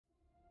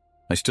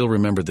I still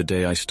remember the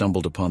day I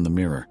stumbled upon the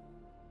mirror.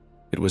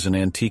 It was an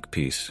antique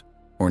piece,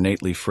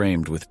 ornately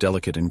framed with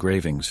delicate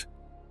engravings.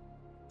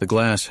 The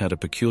glass had a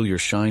peculiar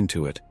shine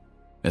to it,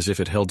 as if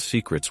it held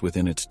secrets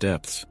within its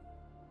depths.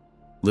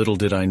 Little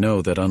did I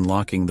know that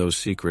unlocking those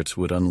secrets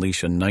would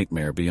unleash a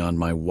nightmare beyond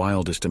my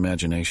wildest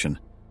imagination.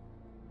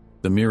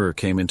 The mirror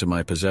came into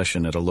my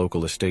possession at a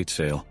local estate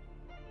sale.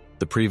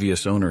 The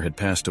previous owner had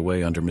passed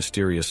away under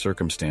mysterious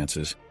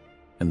circumstances,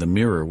 and the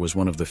mirror was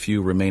one of the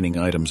few remaining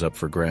items up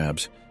for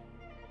grabs.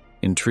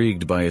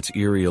 Intrigued by its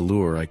eerie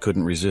allure, I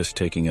couldn't resist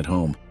taking it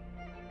home.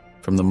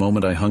 From the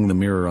moment I hung the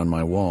mirror on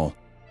my wall,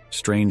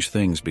 strange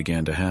things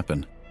began to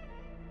happen.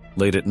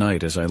 Late at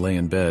night, as I lay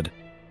in bed,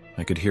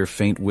 I could hear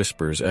faint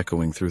whispers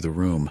echoing through the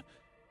room.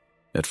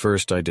 At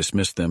first, I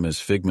dismissed them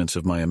as figments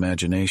of my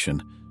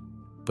imagination,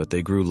 but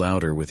they grew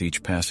louder with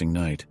each passing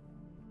night.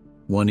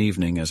 One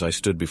evening, as I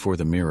stood before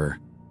the mirror,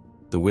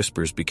 the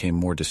whispers became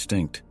more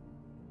distinct.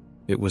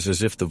 It was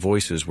as if the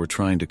voices were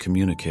trying to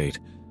communicate,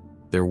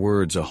 their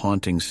words a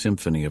haunting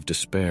symphony of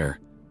despair.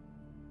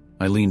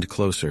 I leaned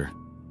closer,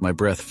 my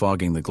breath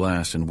fogging the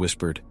glass, and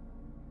whispered,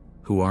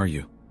 "Who are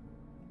you?"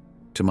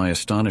 To my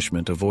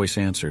astonishment, a voice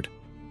answered,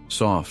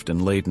 soft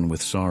and laden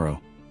with sorrow.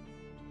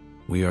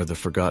 "We are the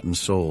forgotten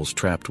souls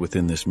trapped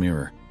within this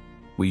mirror.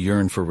 We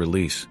yearn for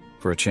release,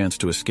 for a chance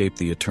to escape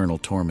the eternal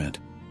torment."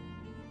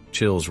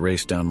 Chills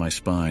raced down my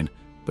spine,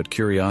 but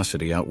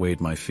curiosity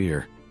outweighed my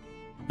fear.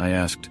 I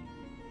asked,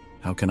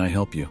 "How can I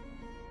help you?"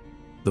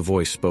 The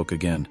voice spoke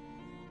again.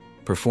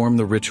 "Perform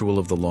the ritual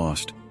of the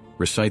lost,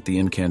 recite the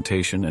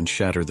incantation, and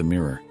shatter the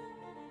mirror.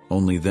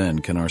 Only then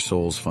can our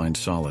souls find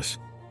solace."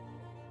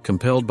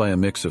 Compelled by a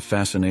mix of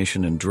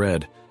fascination and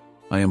dread,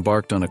 I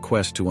embarked on a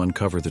quest to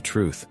uncover the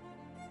truth.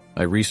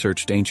 I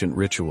researched ancient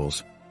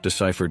rituals,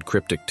 deciphered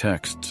cryptic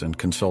texts, and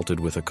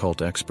consulted with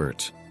occult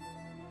experts.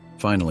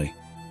 Finally,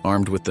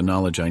 armed with the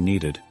knowledge I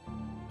needed,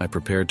 I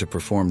prepared to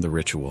perform the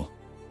ritual.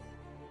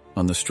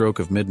 On the stroke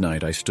of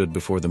midnight, I stood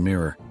before the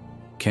mirror,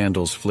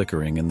 candles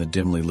flickering in the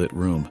dimly lit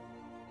room.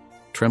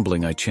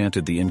 Trembling, I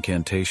chanted the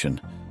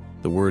incantation,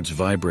 the words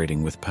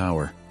vibrating with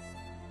power.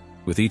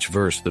 With each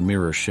verse, the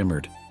mirror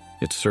shimmered,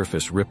 its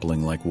surface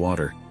rippling like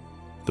water.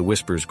 The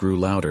whispers grew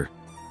louder,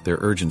 their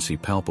urgency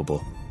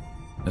palpable.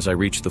 As I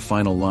reached the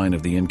final line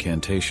of the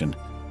incantation,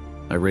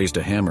 I raised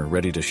a hammer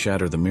ready to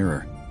shatter the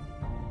mirror.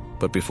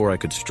 But before I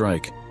could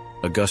strike,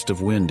 a gust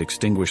of wind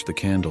extinguished the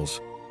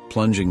candles,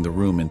 plunging the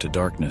room into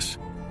darkness.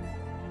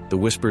 The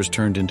whispers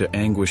turned into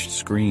anguished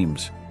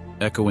screams,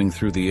 echoing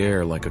through the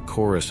air like a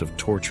chorus of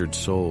tortured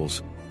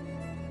souls.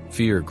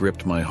 Fear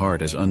gripped my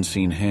heart as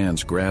unseen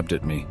hands grabbed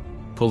at me,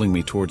 pulling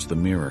me towards the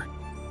mirror.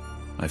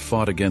 I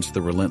fought against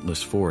the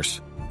relentless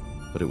force,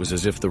 but it was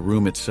as if the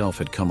room itself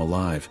had come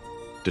alive,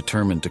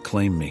 determined to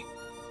claim me.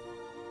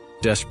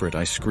 Desperate,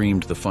 I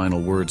screamed the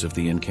final words of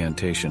the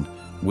incantation,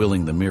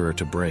 willing the mirror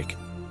to break.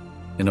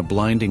 In a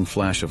blinding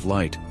flash of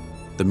light,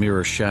 the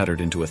mirror shattered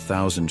into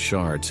 1,000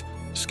 shards,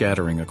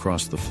 scattering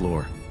across the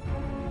floor.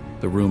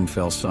 The room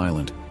fell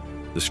silent,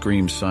 the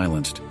screams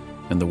silenced,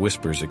 and the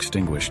whispers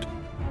extinguished.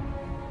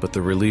 But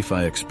the relief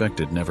I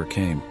expected never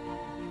came.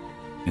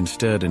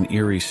 Instead, an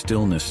eerie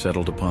stillness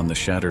settled upon the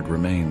shattered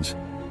remains.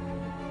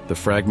 The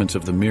fragments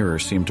of the mirror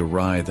seemed to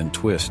writhe and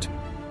twist,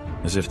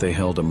 as if they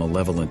held a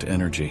malevolent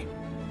energy.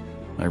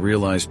 I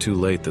realized too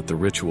late that the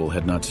ritual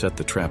had not set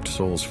the trapped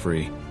souls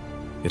free.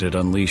 It had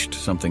unleashed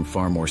something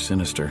far more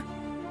sinister.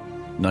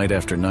 Night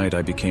after night,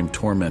 I became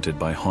tormented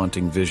by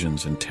haunting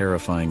visions and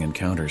terrifying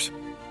encounters.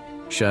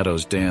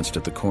 Shadows danced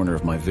at the corner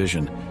of my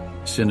vision,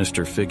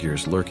 sinister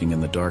figures lurking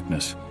in the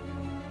darkness.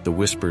 The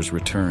whispers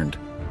returned,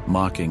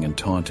 mocking and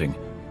taunting,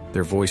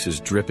 their voices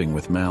dripping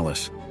with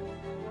malice.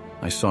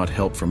 I sought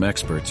help from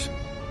experts,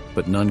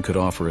 but none could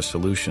offer a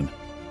solution.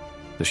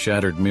 The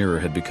shattered mirror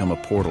had become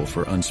a portal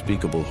for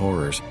unspeakable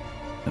horrors,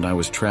 and I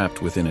was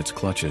trapped within its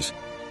clutches.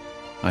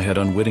 I had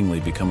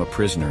unwittingly become a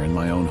prisoner in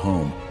my own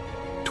home,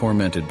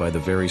 tormented by the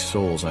very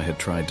souls I had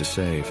tried to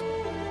save.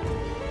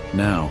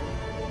 Now,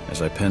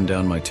 as I pen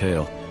down my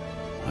tale,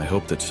 I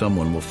hope that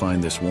someone will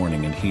find this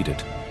warning and heed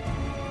it.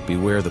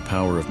 Beware the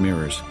power of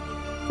mirrors,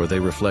 for they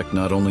reflect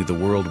not only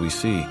the world we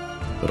see,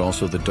 but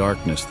also the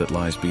darkness that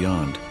lies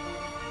beyond.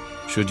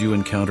 Should you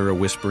encounter a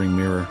whispering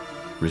mirror,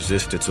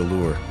 resist its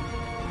allure,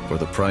 for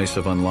the price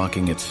of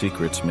unlocking its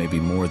secrets may be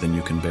more than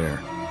you can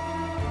bear.